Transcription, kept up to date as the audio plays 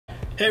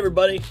Hey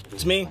everybody,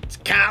 it's me, it's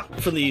Kyle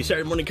from the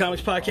Saturday Morning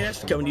Comics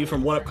Podcast, coming to you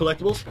from One Up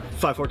Collectibles,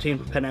 514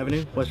 Penn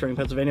Avenue, West Reading,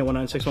 Pennsylvania,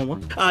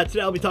 19611.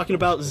 Today I'll be talking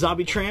about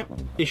Zombie Tramp,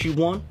 issue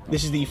 1.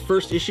 This is the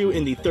first issue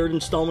in the third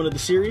installment of the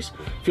series.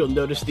 If you'll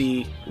notice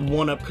the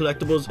One Up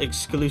Collectibles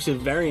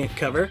exclusive variant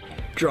cover,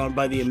 drawn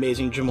by the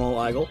amazing Jamal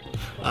Igle.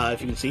 If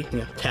you can see,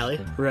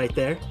 Tally right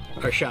there,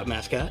 our shop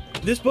mascot.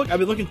 This book, I've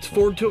been looking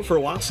forward to it for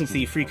a while since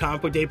the Free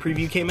Comic Book Day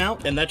preview came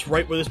out, and that's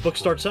right where this book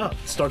starts out.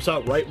 It starts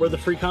out right where the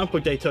Free Comic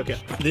Book Day took it.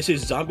 This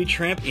is Zombie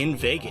Tramp in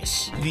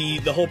Vegas.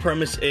 The whole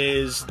premise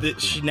is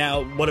that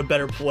now, what a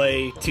better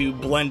play to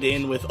blend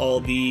in with all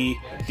the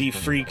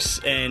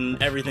freaks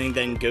and everything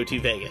than go to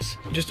Vegas.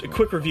 Just a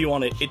quick review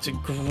on it. It's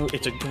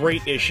a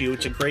great issue.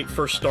 It's a great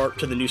first start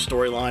to the new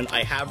storyline.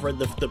 I have read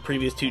the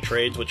previous 2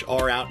 trades, which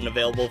are out and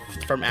available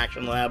from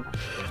Action Lab.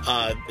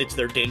 It's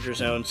their Danger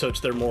Zone, so it's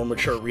their more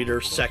mature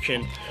readers section.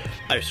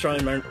 I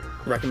strongly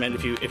recommend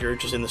if you're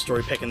interested in the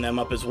story, picking them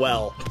up as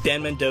well.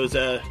 Dan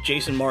Mendoza,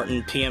 Jason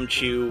Martin, TM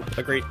Chu,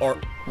 a great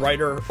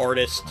writer,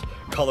 artist,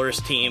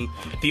 colorist team.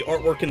 The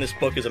artwork in this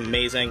book is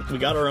amazing. We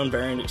got our own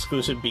variant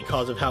exclusive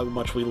because of how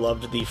much we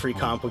loved the Free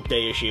Comic Book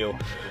Day issue.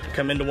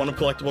 Come into One Up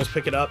Collectibles,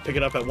 pick it up at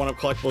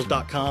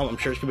oneupcollectibles.com. I'm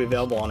sure it's gonna be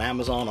available on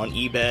Amazon, on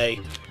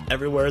eBay,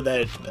 everywhere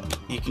that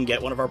you can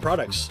get one of our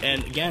products.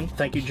 And again,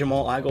 thank you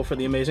Jamal Igle for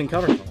the amazing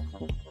cover.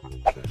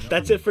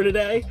 That's it for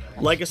today.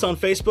 Like us on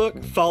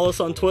Facebook, follow us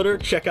on Twitter,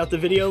 check out the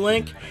video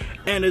link,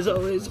 and as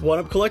always, One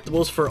Up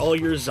Collectibles for all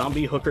your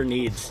zombie hooker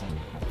needs.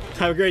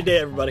 Have a great day,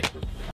 everybody.